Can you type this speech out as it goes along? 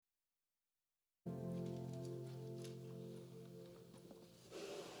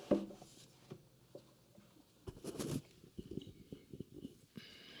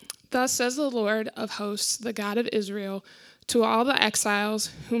Thus says the Lord of hosts, the God of Israel, to all the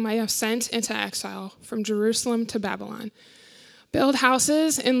exiles whom I have sent into exile from Jerusalem to Babylon. Build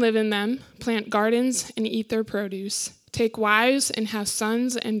houses and live in them, plant gardens and eat their produce. Take wives and have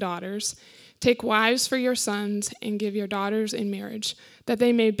sons and daughters. Take wives for your sons and give your daughters in marriage, that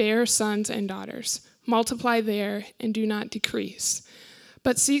they may bear sons and daughters. Multiply there and do not decrease.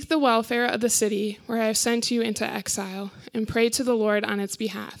 But seek the welfare of the city where I have sent you into exile, and pray to the Lord on its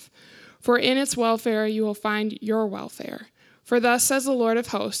behalf. For in its welfare you will find your welfare. For thus says the Lord of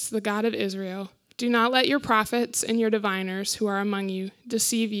hosts, the God of Israel, do not let your prophets and your diviners who are among you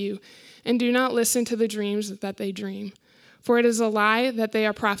deceive you, and do not listen to the dreams that they dream. For it is a lie that they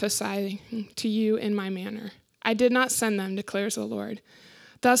are prophesying to you in my manner. I did not send them, declares the Lord.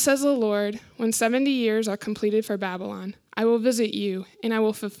 Thus says the Lord, when 70 years are completed for Babylon, I will visit you, and I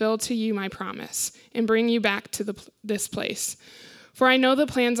will fulfill to you my promise, and bring you back to this place. For I know the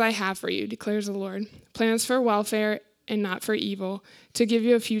plans I have for you, declares the Lord, plans for welfare and not for evil, to give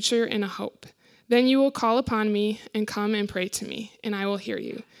you a future and a hope. Then you will call upon me and come and pray to me, and I will hear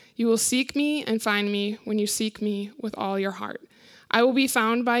you. You will seek me and find me when you seek me with all your heart. I will be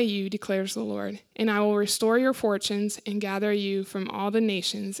found by you, declares the Lord, and I will restore your fortunes and gather you from all the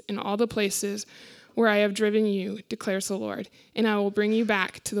nations and all the places where I have driven you, declares the Lord, and I will bring you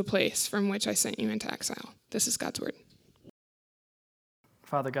back to the place from which I sent you into exile. This is God's word.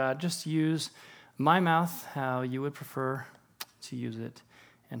 Father God, just use my mouth how you would prefer to use it,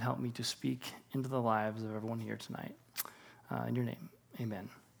 and help me to speak into the lives of everyone here tonight. In your name, amen.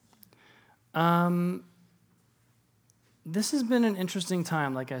 This has been an interesting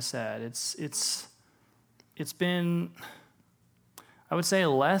time, like I said. It's been, I would say,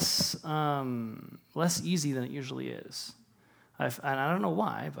 less easy than it usually is. And I don't know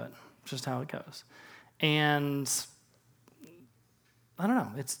why, but it's just how it goes. And I don't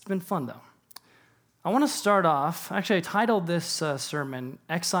know. It's been fun, though. I want to start off, actually, I titled this sermon,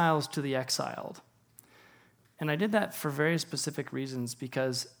 Exiles to the Exiled. And I did that for very specific reasons,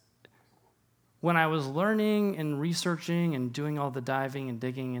 because when I was learning and researching and doing all the diving and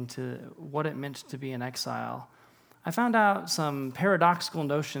digging into what it meant to be an exile, I found out some paradoxical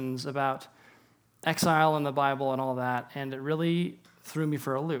notions about exile in the Bible and all that, and it really threw me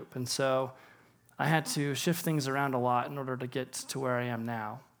for a loop. And so I had to shift things around a lot in order to get to where I am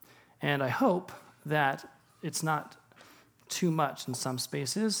now. And I hope that it's not too much in some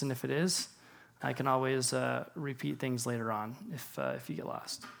spaces, and if it is, I can always repeat things later on if you get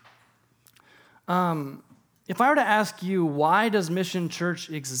lost. If I were to ask you, why does Mission Church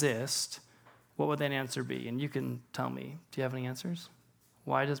exist, what would that answer be? And you can tell me. Do you have any answers?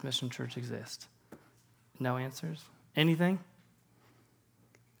 Why does Mission Church exist? No answers? Anything?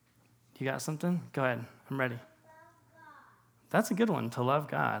 You got something? Go ahead. I'm ready. That's a good one, to love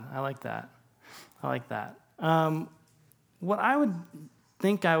God. I like that. What I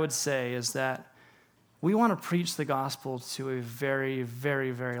would say is that we want to preach the gospel to a very,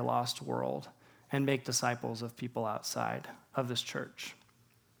 very, very lost world and make disciples of people outside of this church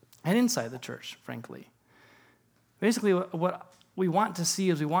and inside the church, frankly. Basically, what we want to see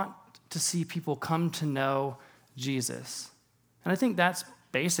is we want to see people come to know Jesus. And I think that's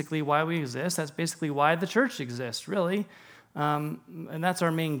basically why we exist. That's basically why the church exists, really. And that's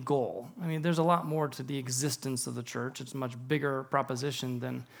our main goal. I mean, there's a lot more to the existence of the church. It's a much bigger proposition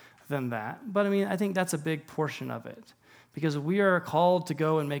than that. But I mean, I think that's a big portion of it, because we are called to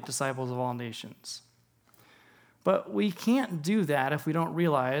go and make disciples of all nations. But we can't do that if we don't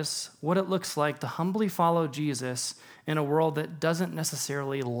realize what it looks like to humbly follow Jesus in a world that doesn't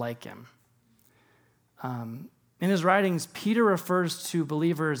necessarily like him. In his writings, Peter refers to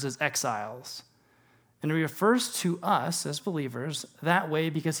believers as exiles. And he refers to us as believers that way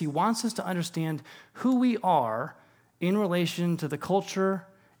because he wants us to understand who we are in relation to the culture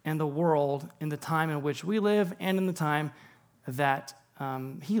and the world in the time in which we live and in the time that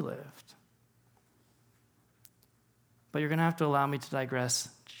he lived. But you're going to have to allow me to digress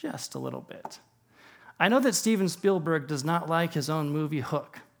just a little bit. I know that Steven Spielberg does not like his own movie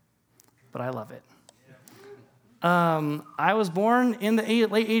Hook, but I love it. I was born in the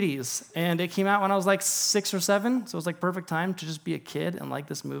late 80s, and it came out when I was like 6 or 7, so it was like perfect time to just be a kid and like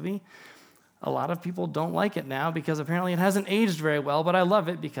this movie. A lot of people don't like it now because apparently it hasn't aged very well, but I love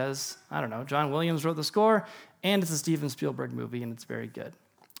it because, I don't know, John Williams wrote the score, and it's a Steven Spielberg movie, and it's very good.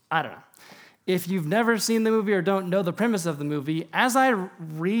 I don't know. If you've never seen the movie or don't know the premise of the movie, as I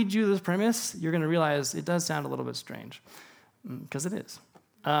read you this premise, you're going to realize it does sound a little bit strange, because it is.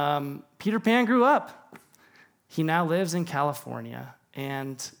 Peter Pan grew up. He now lives in California,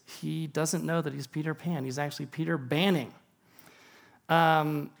 and he doesn't know that he's Peter Pan. He's actually Peter Banning.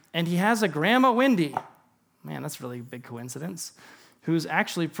 And he has a grandma, Wendy. Man, that's really a big coincidence. Who's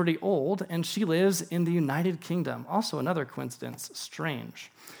actually pretty old, and she lives in the United Kingdom. Also another coincidence,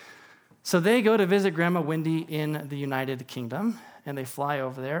 strange. So they go to visit Grandma Wendy in the United Kingdom, and they fly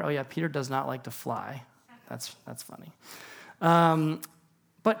over there. Oh yeah, Peter does not like to fly. That's funny.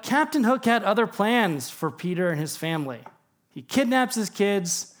 But Captain Hook had other plans for Peter and his family. He kidnaps his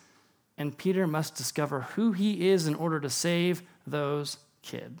kids, and Peter must discover who he is in order to save those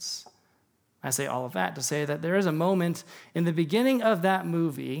kids. I say all of that to say that there is a moment in the beginning of that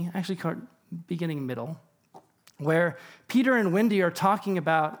movie, actually beginning middle, where Peter and Wendy are talking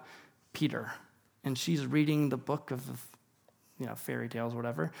about Peter, and she's reading the book of fairy tales or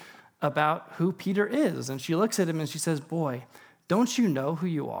whatever about who Peter is, and she looks at him and she says, "Boy, don't you know who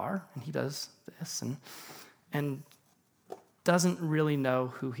you are?" And he does this and doesn't really know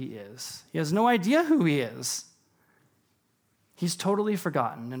who he is. He has no idea who he is. He's totally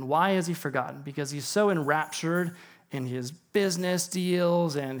forgotten. And why is he forgotten? Because he's so enraptured in his business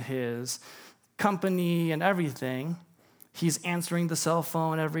deals and his company and everything. He's answering the cell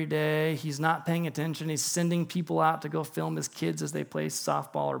phone every day. He's not paying attention. He's sending people out to go film his kids as they play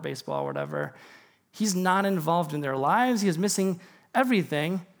softball or baseball or whatever. He's not involved in their lives. He is missing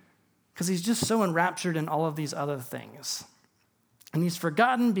everything because he's just so enraptured in all of these other things. And he's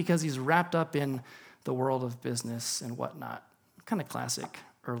forgotten because he's wrapped up in the world of business and whatnot. Kind of classic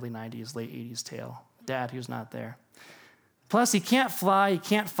early 90s, late 80s tale. Dad who's not there. Plus, he can't fly, he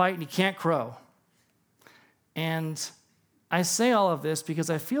can't fight, and he can't crow. And I say all of this because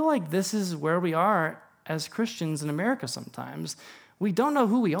I feel like this is where we are as Christians in America sometimes. We don't know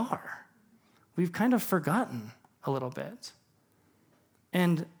who we are. We've kind of forgotten a little bit.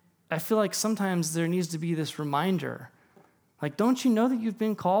 And I feel like sometimes there needs to be this reminder. Like, don't you know that you've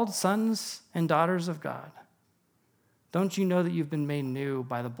been called sons and daughters of God? Don't you know that you've been made new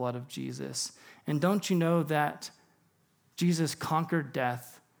by the blood of Jesus? And don't you know that Jesus conquered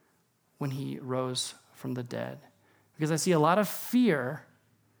death when he rose from the dead? Because I see a lot of fear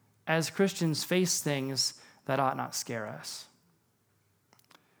as Christians face things that ought not scare us.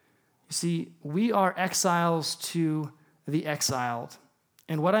 You see, we are exiles to the exiled.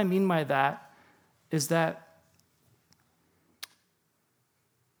 And what I mean by that is that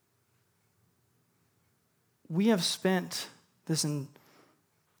we have spent this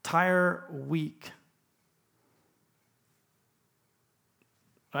entire week,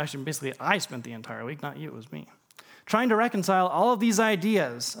 actually, basically, I spent the entire week, not you, it was me, trying to reconcile all of these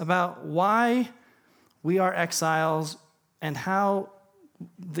ideas about why we are exiles and how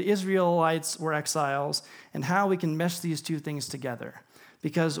the Israelites were exiles and how we can mesh these two things together.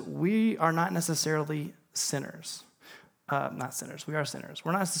 Because we are not necessarily sinners. Not sinners, we are sinners.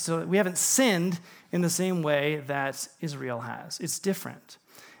 We haven't sinned in the same way that Israel has. It's different.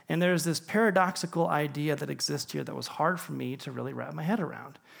 And there's this paradoxical idea that exists here that was hard for me to really wrap my head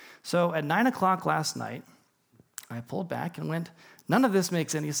around. So at 9 o'clock last night, I pulled back and went, none of this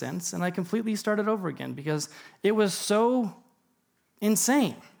makes any sense, and I completely started over again because it was so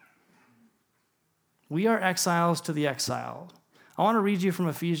insane. We are exiles to the exiled. I want to read you from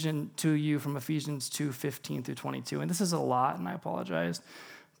Ephesians 2:15 through 22. And this is a lot, and I apologize.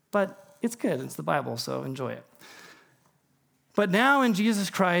 But it's good. It's the Bible, so enjoy it. But now in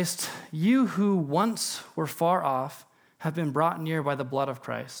Jesus Christ, you who once were far off have been brought near by the blood of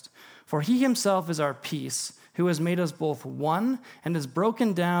Christ. For he himself is our peace, who has made us both one and has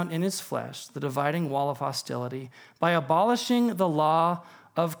broken down in his flesh the dividing wall of hostility by abolishing the law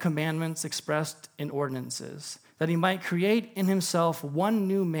of commandments expressed in ordinances, that he might create in himself one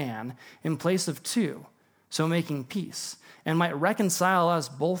new man in place of two, so making peace, and might reconcile us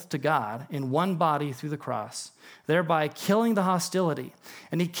both to God in one body through the cross, thereby killing the hostility.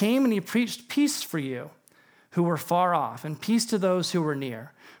 And he came and he preached peace for you who were far off, and peace to those who were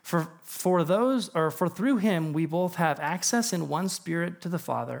near. For through him we both have access in one spirit to the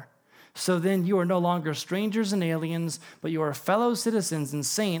Father. So then you are no longer strangers and aliens, but you are fellow citizens and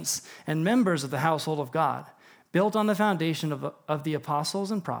saints and members of the household of God, built on the foundation of the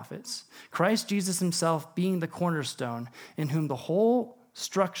apostles and prophets, Christ Jesus himself being the cornerstone, in whom the whole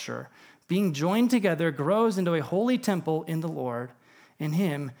structure, being joined together, grows into a holy temple in the Lord. In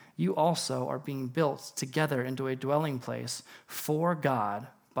him you also are being built together into a dwelling place for God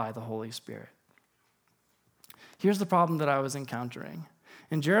by the Holy Spirit. Here's the problem that I was encountering.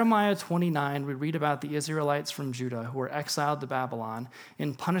 In Jeremiah 29, we read about the Israelites from Judah who were exiled to Babylon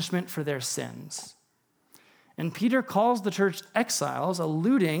in punishment for their sins. And Peter calls the church exiles,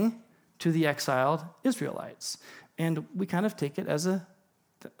 alluding to the exiled Israelites. And we kind of take it as a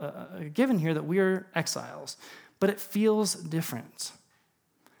given here that we are exiles. But it feels different.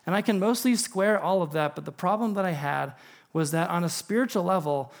 And I can mostly square all of that, but the problem that I had was that on a spiritual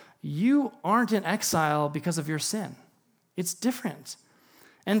level, you aren't in exile because of your sin. It's different.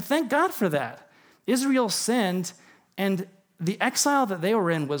 And thank God for that. Israel sinned, and the exile that they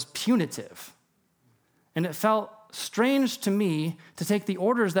were in was punitive. And it felt strange to me to take the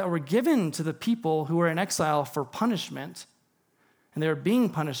orders that were given to the people who were in exile for punishment, and they were being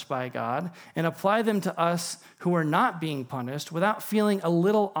punished by God, and apply them to us who are not being punished without feeling a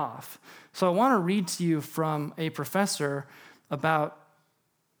little off. So I want to read to you from a professor about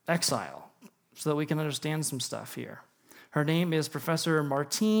exile so that we can understand some stuff here. Her name is Professor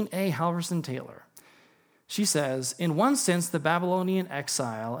Martine A. Halverson Taylor. She says, in one sense, the Babylonian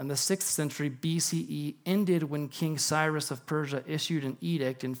exile in the 6th century BCE ended when King Cyrus of Persia issued an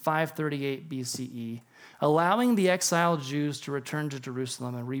edict in 538 BCE, allowing the exiled Jews to return to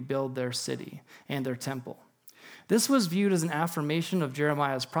Jerusalem and rebuild their city and their temple. This was viewed as an affirmation of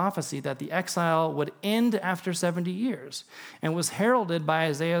Jeremiah's prophecy that the exile would end after 70 years, and was heralded by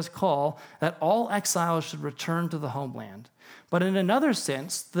Isaiah's call that all exiles should return to the homeland. But in another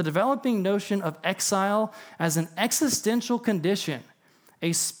sense, the developing notion of exile as an existential condition,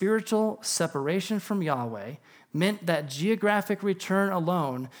 a spiritual separation from Yahweh, meant that geographic return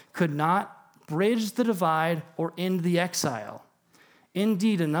alone could not bridge the divide or end the exile.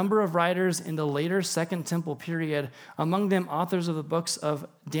 Indeed, a number of writers in the later Second Temple period, among them authors of the books of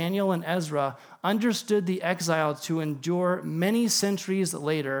Daniel and Ezra, understood the exile to endure many centuries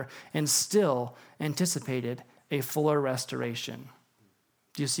later and still anticipated a fuller restoration.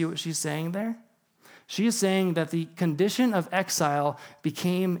 Do you see what she's saying there? She is saying that the condition of exile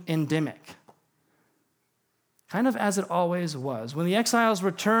became endemic, kind of as it always was. When the exiles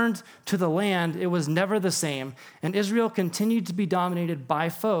returned to the land, it was never the same, and Israel continued to be dominated by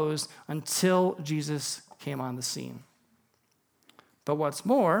foes until Jesus came on the scene. But what's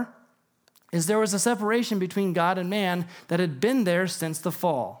more is there was a separation between God and man that had been there since the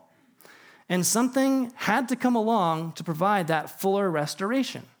fall. And something had to come along to provide that fuller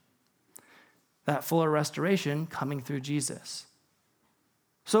restoration. That fuller restoration coming through Jesus.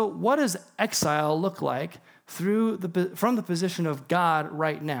 So what does exile look like from the position of God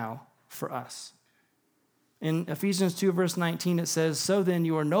right now for us? In Ephesians 2, verse 19, it says, so then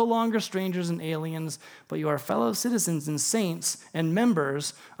you are no longer strangers and aliens, but you are fellow citizens and saints and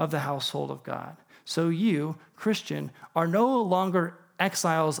members of the household of God. So you, Christian, are no longer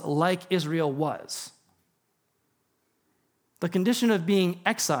exiles like Israel was. The condition of being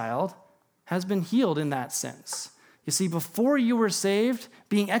exiled has been healed in that sense. You see, before you were saved,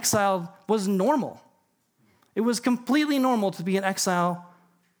 being exiled was normal. It was completely normal to be in exile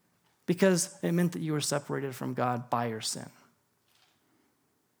because it meant that you were separated from God by your sin.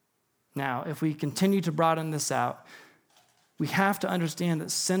 Now, if we continue to broaden this out, we have to understand that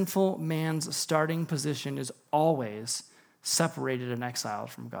sinful man's starting position is always separated and exiled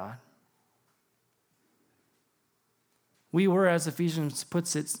from God. We were, as Ephesians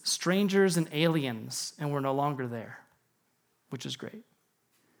puts it, strangers and aliens, and we're no longer there, which is great.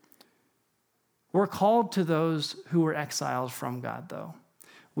 We're called to those who were exiled from God, though.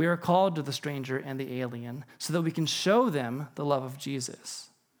 We are called to the stranger and the alien so that we can show them the love of Jesus.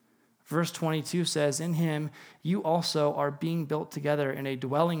 Verse 22 says, in him you also are being built together in a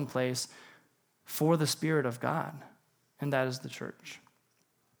dwelling place for the Spirit of God, and that is the church.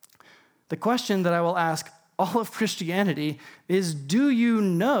 The question that I will ask all of Christianity is, do you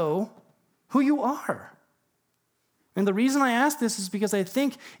know who you are? And the reason I ask this is because I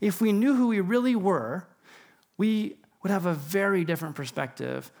think if we knew who we really were, we would have a very different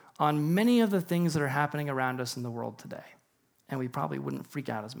perspective on many of the things that are happening around us in the world today. And we probably wouldn't freak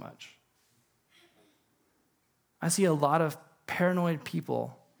out as much. I see a lot of paranoid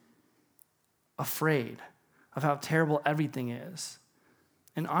people afraid of how terrible everything is.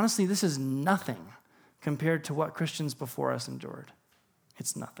 And honestly, this is nothing compared to what Christians before us endured.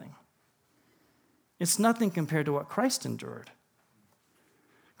 It's nothing. It's nothing compared to what Christ endured.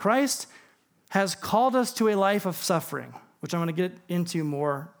 Christ has called us to a life of suffering, which I'm going to get into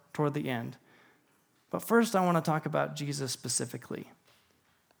more toward the end. But first, I want to talk about Jesus specifically.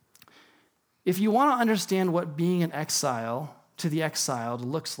 If you want to understand what being an exile to the exiled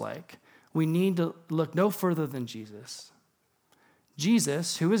looks like, we need to look no further than Jesus.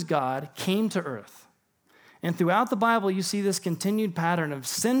 Jesus, who is God, came to earth. And throughout the Bible, you see this continued pattern of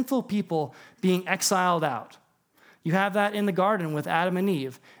sinful people being exiled out. You have that in the garden with Adam and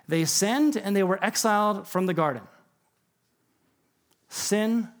Eve. They sinned and they were exiled from the garden.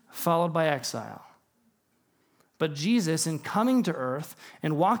 Sin followed by exile. But Jesus, in coming to earth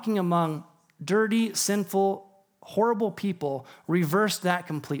and walking among dirty, sinful horrible people reversed that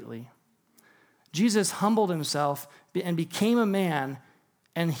completely. Jesus humbled himself and became a man,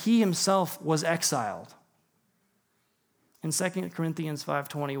 and he himself was exiled. In 2 Corinthians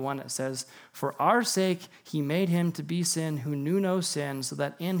 5:21, it says, "For our sake he made him to be sin who knew no sin, so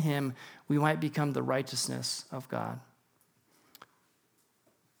that in him we might become the righteousness of God."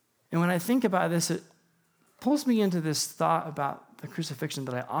 And when I think about this, it pulls me into this thought about the crucifixion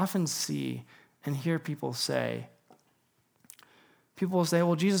that I often see and hear people say. People will say,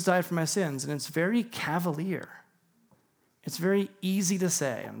 well, Jesus died for my sins, and it's very cavalier. It's very easy to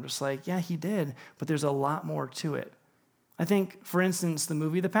say. I'm just like, yeah, he did, but there's a lot more to it. I think, for instance, the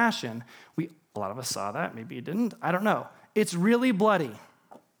movie The Passion, a lot of us saw that, maybe you didn't, I don't know. It's really bloody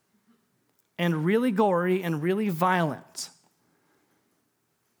and really gory and really violent.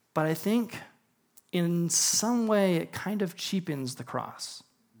 But I think in some way it kind of cheapens the cross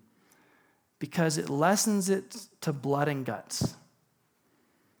because it lessens it to blood and guts.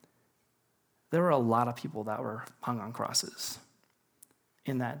 There were a lot of people that were hung on crosses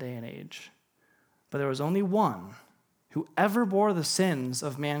in that day and age. But there was only one who ever bore the sins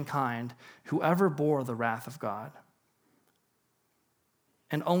of mankind, who ever bore the wrath of God.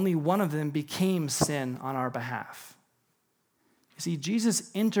 And only one of them became sin on our behalf. You see,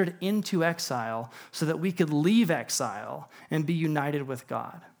 Jesus entered into exile so that we could leave exile and be united with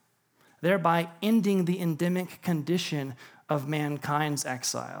God, thereby ending the endemic condition of mankind's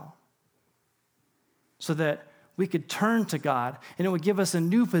exile, so that we could turn to God and it would give us a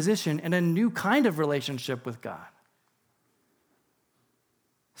new position and a new kind of relationship with God.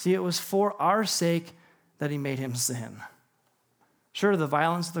 See, it was for our sake that he made him sin. Sure, the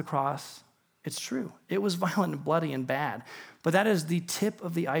violence of the cross, it's true. It was violent and bloody and bad. But that is the tip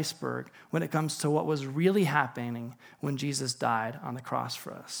of the iceberg when it comes to what was really happening when Jesus died on the cross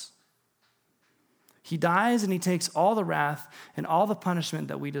for us. He dies and he takes all the wrath and all the punishment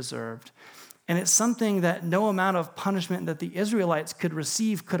that we deserved. And it's something that no amount of punishment that the Israelites could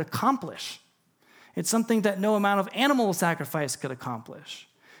receive could accomplish. It's something that no amount of animal sacrifice could accomplish.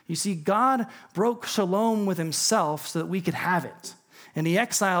 You see, God broke shalom with himself so that we could have it. And he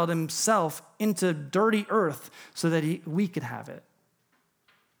exiled himself into dirty earth so that we could have it.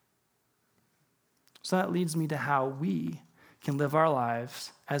 So that leads me to how we can live our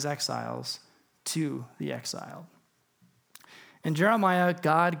lives as exiles to the exiled. In Jeremiah,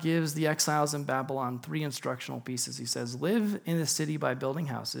 God gives the exiles in Babylon 3 instructional pieces. He says, live in the city by building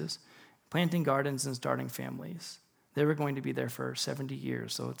houses, planting gardens, and starting families. They were going to be there for 70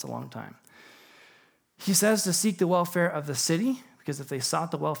 years, so it's a long time. He says to seek the welfare of the city, because if they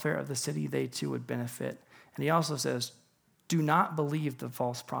sought the welfare of the city, they too would benefit. And he also says, do not believe the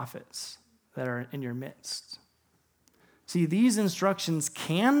false prophets that are in your midst. See, these instructions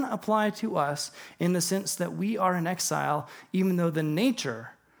can apply to us in the sense that we are in exile, even though the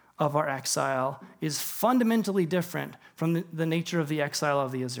nature of our exile is fundamentally different from the nature of the exile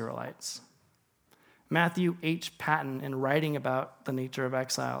of the Israelites. Matthew H. Patton, in writing about the nature of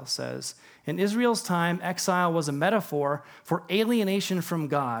exile, says, in Israel's time, exile was a metaphor for alienation from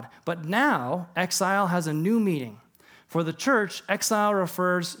God, but now exile has a new meaning. For the church, exile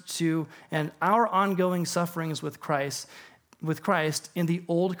refers to our ongoing sufferings with Christ in the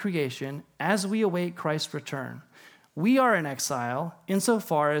old creation as we await Christ's return. We are in exile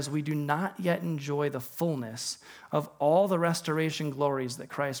insofar as we do not yet enjoy the fullness of all the restoration glories that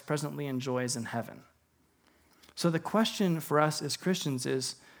Christ presently enjoys in heaven. So the question for us as Christians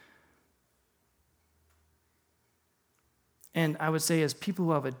is, and I would say as people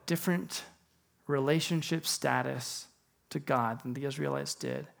who have a different relationship status to God than the Israelites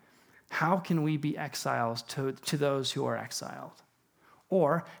did, how can we be exiles to those who are exiled?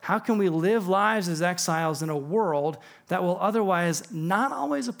 Or how can we live lives as exiles in a world that will otherwise not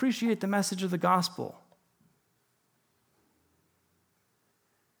always appreciate the message of the gospel?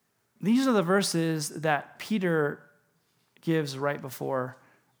 These are the verses that Peter gives right before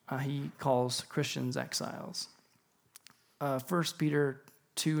he calls Christians exiles. 1 Peter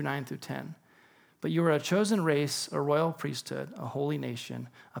 2, 9 through 10. But you are a chosen race, a royal priesthood, a holy nation,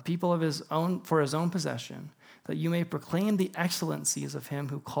 a people of his own for his own possession, that you may proclaim the excellencies of him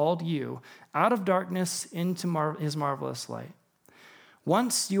who called you out of darkness into his marvelous light.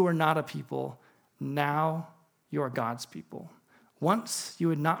 Once you were not a people, now you are God's people. Once you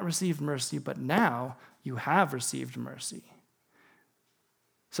had not received mercy, but now you have received mercy.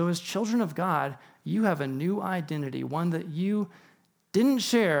 So as children of God, you have a new identity, one that you didn't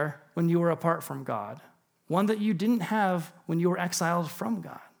share when you were apart from God, one that you didn't have when you were exiled from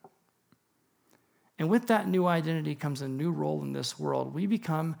God. And with that new identity comes a new role in this world. We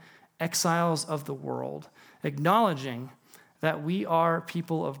become exiles of the world, acknowledging that we are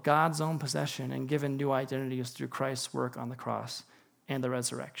people of God's own possession and given new identities through Christ's work on the cross and the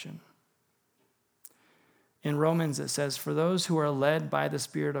resurrection. In Romans, it says, "For those who are led by the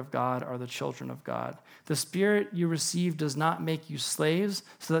Spirit of God are the children of God. The Spirit you received does not make you slaves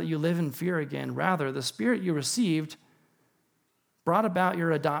so that you live in fear again. Rather, the Spirit you received brought about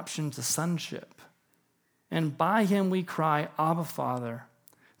your adoption to sonship. And by him we cry, 'Abba, Father.'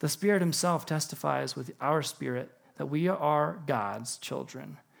 The Spirit himself testifies with our spirit that we are God's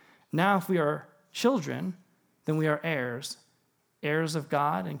children. Now, if we are children, then we are heirs, heirs of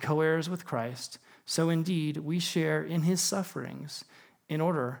God and co-heirs with Christ. So indeed, we share in his sufferings in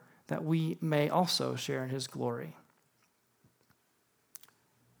order that we may also share in his glory."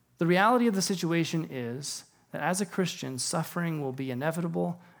 The reality of the situation is that as a Christian, suffering will be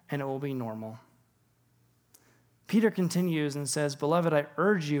inevitable and it will be normal. Peter continues and says, "Beloved, I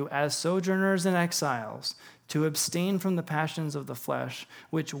urge you as sojourners and exiles to abstain from the passions of the flesh,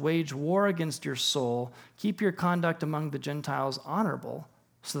 which wage war against your soul. Keep your conduct among the Gentiles honorable,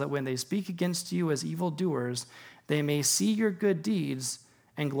 so that when they speak against you as evildoers, they may see your good deeds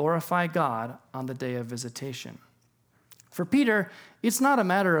and glorify God on the day of visitation." For Peter, it's not a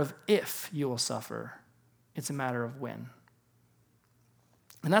matter of if you will suffer, it's a matter of when.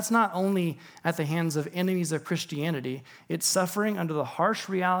 And that's not only at the hands of enemies of Christianity, it's suffering under the harsh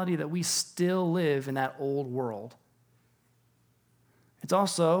reality that we still live in that old world. It's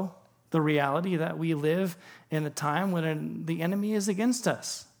also the reality that we live in a time when the enemy is against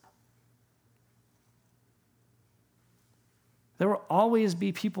us. There will always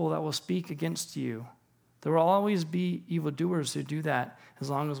be people that will speak against you. There will always be evildoers who do that as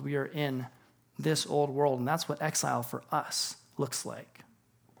long as we are in this old world. And that's what exile for us looks like.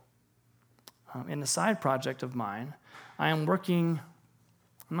 In a side project of mine, I'm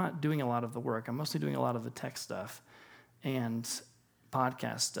not doing a lot of the work. I'm mostly doing a lot of the tech stuff and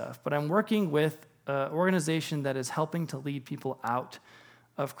podcast stuff. But I'm working with an organization that is helping to lead people out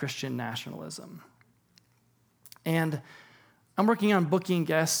of Christian nationalism. And I'm working on booking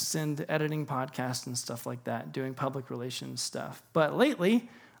guests and editing podcasts and stuff like that, doing public relations stuff. But lately,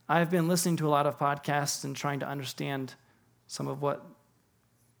 I've been listening to a lot of podcasts and trying to understand some of what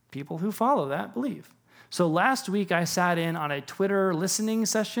people who follow that believe. So last week, I sat in on a Twitter listening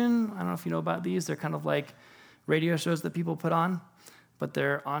session. I don't know if you know about these. They're kind of like radio shows that people put on, but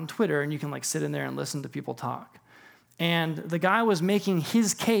they're on Twitter, and you can like sit in there and listen to people talk. And the guy was making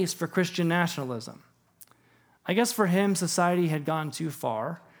his case for Christian nationalism. I guess for him, society had gone too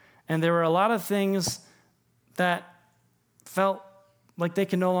far, and there were a lot of things that felt like they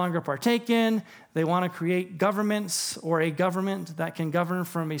can no longer partake in. They want to create governments or a government that can govern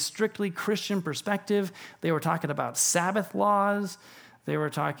from a strictly Christian perspective. They were talking about Sabbath laws. They were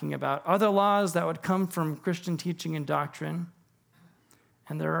talking about other laws that would come from Christian teaching and doctrine.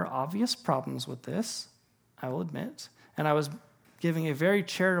 And there are obvious problems with this, I will admit. And I was giving a very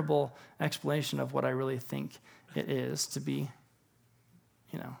charitable explanation of what I really think it is to be,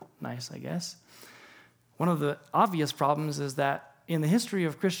 nice, I guess. One of the obvious problems is that in the history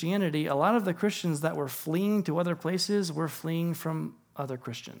of Christianity, a lot of the Christians that were fleeing to other places were fleeing from other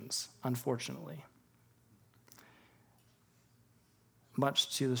Christians, unfortunately.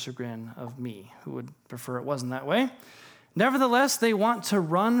 Much to the chagrin of me, who would prefer it wasn't that way. Nevertheless, they want to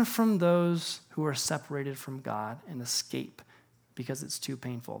run from those who are separated from God and escape because it's too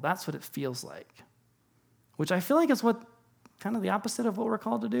painful. That's what it feels like, which I feel like is what kind of the opposite of what we're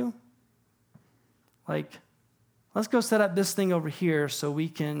called to do. Like, let's go set up this thing over here so we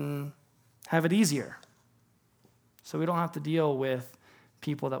can have it easier, so we don't have to deal with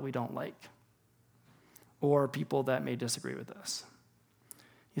people that we don't like or people that may disagree with us.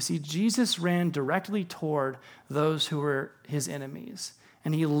 You see, Jesus ran directly toward those who were his enemies,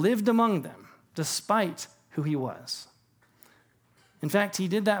 and he lived among them despite who he was. In fact, he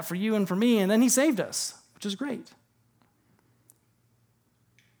did that for you and for me, and then he saved us, which is great.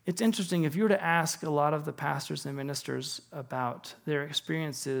 It's interesting, if you were to ask a lot of the pastors and ministers about their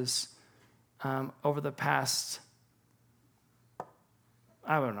experiences over the past,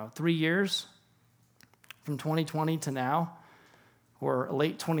 3 years, from 2020 to now, or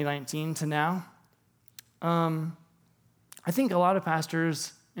late 2019 to now, I think a lot of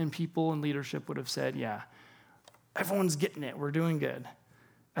pastors and people in leadership would have said, yeah, everyone's getting it, we're doing good.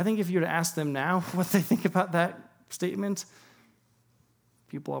 I think if you were to ask them now what they think about that statement,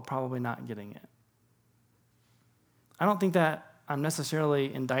 people are probably not getting it. I don't think that I'm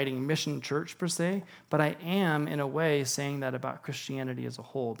necessarily indicting Mission Church per se, but I am, in a way, saying that about Christianity as a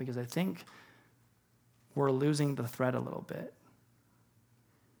whole, because I think we're losing the thread a little bit.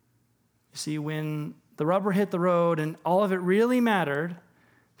 You see, when the rubber hit the road and all of it really mattered,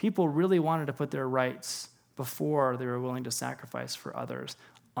 people really wanted to put their rights before they were willing to sacrifice for others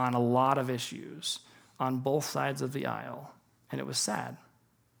on a lot of issues on both sides of the aisle. And it was sad.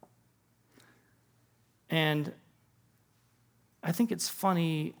 And I think it's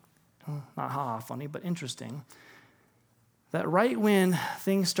funny, not ha-ha funny, but interesting, that right when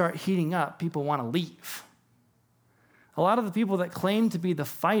things start heating up, people want to leave. A lot of the people that claim to be the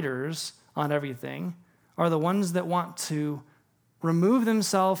fighters on everything are the ones that want to remove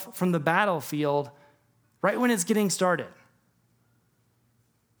themselves from the battlefield right when it's getting started.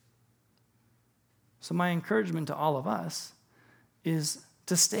 So my encouragement to all of us is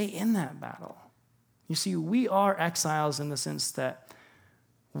to stay in that battle. You see, we are exiles in the sense that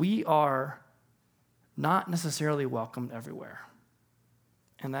we are not necessarily welcomed everywhere.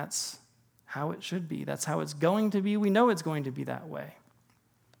 And that's how it should be. That's how it's going to be. We know it's going to be that way.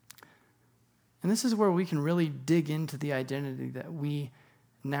 And this is where we can really dig into the identity that we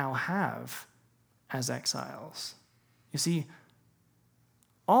now have as exiles. You see,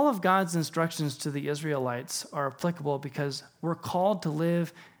 all of God's instructions to the Israelites are applicable because we're called to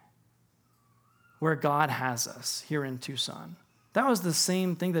live where God has us here in Tucson. That was the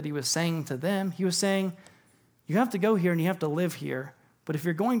same thing that he was saying to them. He was saying, you have to go here and you have to live here, but if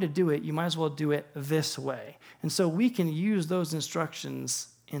you're going to do it, you might as well do it this way. And so we can use those instructions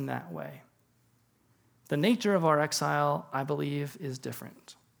in that way. The nature of our exile, I believe, is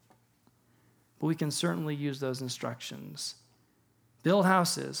different. But we can certainly use those instructions. Build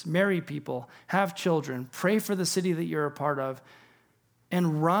houses, marry people, have children, pray for the city that you're a part of,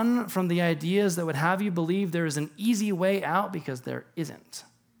 and run from the ideas that would have you believe there is an easy way out, because there isn't.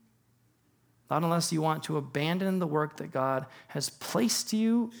 Not unless you want to abandon the work that God has placed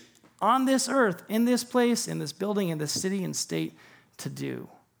you on this earth, in this place, in this building, in this city and state to do.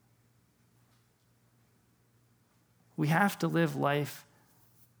 We have to live life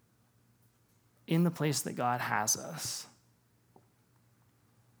in the place that God has us.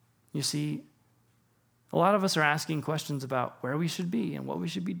 You see, a lot of us are asking questions about where we should be and what we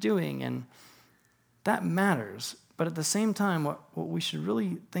should be doing, and that matters. But at the same time, what we should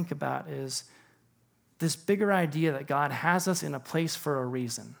really think about is this bigger idea that God has us in a place for a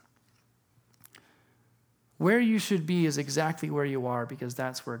reason. Where you should be is exactly where you are, because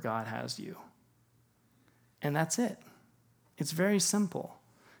that's where God has you. And that's it. It's very simple.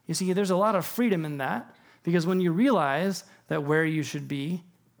 You see, there's a lot of freedom in that, because when you realize that where you should be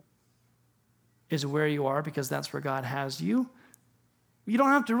is where you are because that's where God has you, you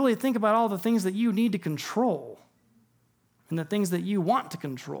don't have to really think about all the things that you need to control and the things that you want to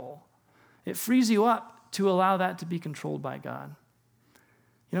control. It frees you up to allow that to be controlled by God.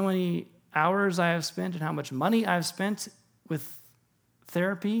 You know how many hours I have spent and how much money I've spent with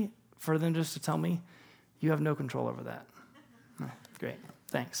therapy for them just to tell me, you have no control over that. Oh, great,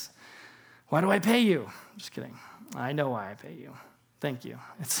 thanks. Why do I pay you? Just kidding. I know why I pay you. Thank you.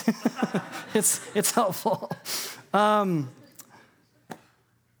 It's helpful.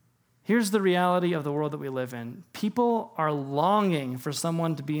 Here's the reality of the world that we live in. People are longing for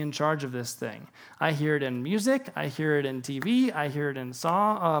someone to be in charge of this thing. I hear it in music. I hear it in TV. I hear it in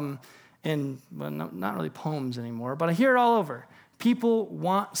song, not really poems anymore, but I hear it all over. People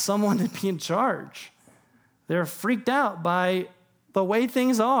want someone to be in charge. They're freaked out by the way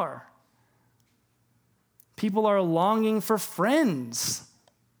things are. People are longing for friends.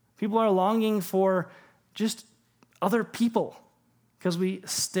 People are longing for just other people, because we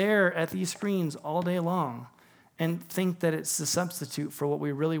stare at these screens all day long and think that it's the substitute for what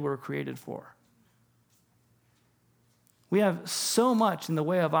we really were created for. We have so much in the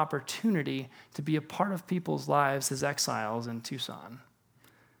way of opportunity to be a part of people's lives as exiles in Tucson.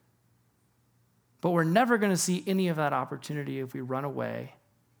 But we're never going to see any of that opportunity if we run away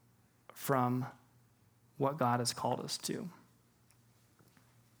from what God has called us to.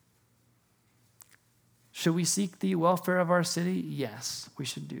 Should we seek the welfare of our city? Yes, we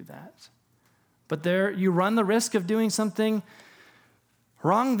should do that. But there, you run the risk of doing something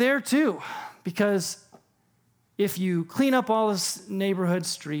wrong there too, because if you clean up all the neighborhood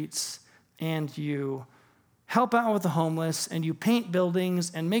streets and you help out with the homeless and you paint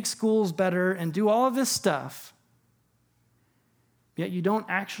buildings and make schools better and do all of this stuff, yet you don't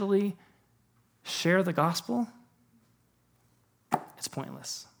actually share the gospel, it's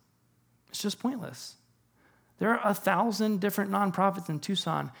pointless. It's just pointless. There are 1,000 different nonprofits in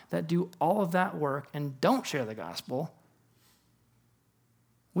Tucson that do all of that work and don't share the gospel.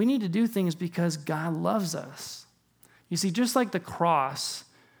 We need to do things because God loves us. You see, just like the cross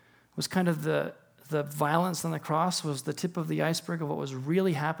was kind of the the violence on the cross was the tip of the iceberg of what was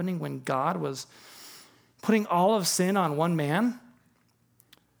really happening when God was putting all of sin on one man,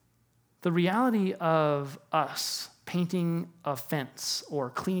 the reality of us painting a fence or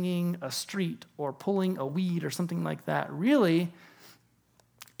cleaning a street or pulling a weed or something like that really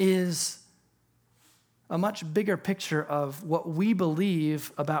is a much bigger picture of what we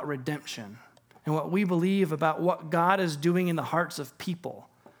believe about redemption and what we believe about what God is doing in the hearts of people.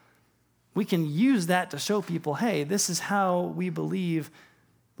 We can use that to show people, hey, this is how we believe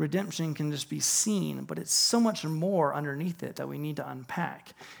redemption can just be seen, but it's so much more underneath it that we need to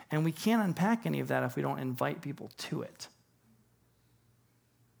unpack. And we can't unpack any of that if we don't invite people to it.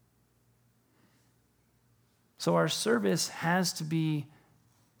 So our service has to be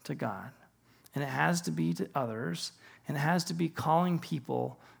to God, and it has to be to others, and it has to be calling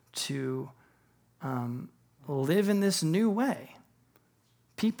people to live in this new way.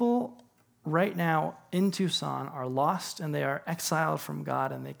 People right now in Tucson are lost and they are exiled from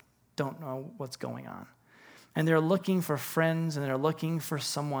God and they don't know what's going on. And they're looking for friends and they're looking for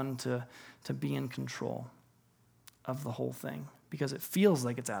someone to be in control of the whole thing because it feels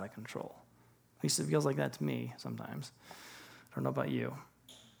like it's out of control. At least it feels like that to me sometimes. I don't know about you.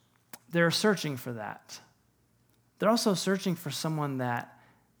 They're searching for that. They're also searching for someone that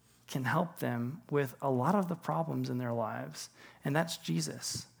can help them with a lot of the problems in their lives, and that's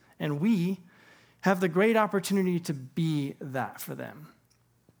Jesus. And we have the great opportunity to be that for them.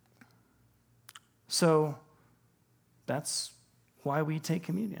 So that's why we take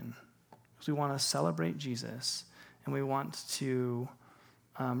communion, because we want to celebrate Jesus, and we want to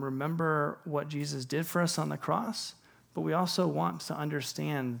remember what Jesus did for us on the cross, but we also want to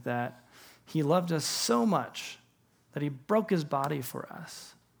understand that he loved us so much that he broke his body for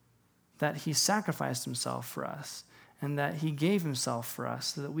us, that he sacrificed himself for us, and that he gave himself for us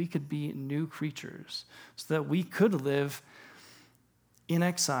so that we could be new creatures, so that we could live in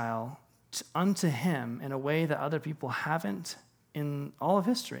exile unto him in a way that other people haven't in all of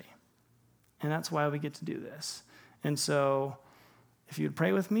history. And that's why we get to do this. And so if you'd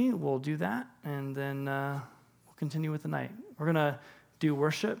pray with me, we'll do that, and then we'll continue with the night. We're going to do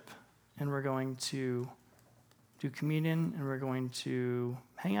worship, and we're going to do communion, and we're going to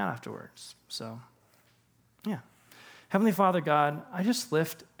hang out afterwards. So, yeah. Heavenly Father, God, I just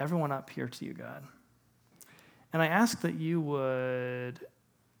lift everyone up here to you, God. And I ask that you would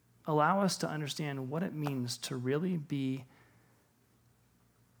allow us to understand what it means to really be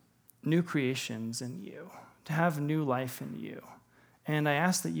new creations in you, to have new life in you. And I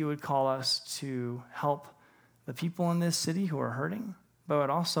ask that you would call us to help the people in this city who are hurting, but I would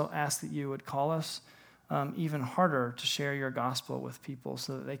also ask that you would call us even harder to share your gospel with people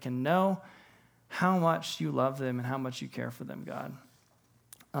so that they can know how much you love them and how much you care for them, God.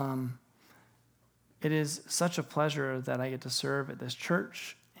 It is such a pleasure that I get to serve at this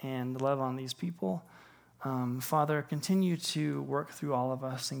church and love on these people. Father, continue to work through all of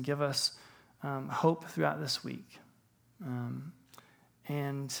us and give us hope throughout this week.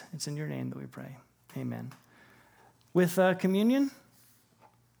 And it's in your name that we pray. Amen. With communion,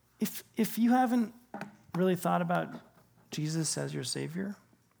 if you haven't really thought about Jesus as your Savior,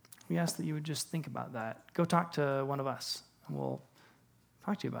 we ask that you would just think about that. Go talk to one of us, and we'll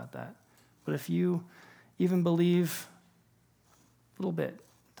talk to you about that. But if you even believe a little bit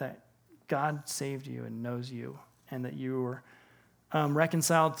that God saved you and knows you, and that you were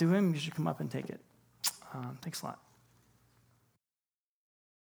reconciled to him, you should come up and take it. Thanks a lot.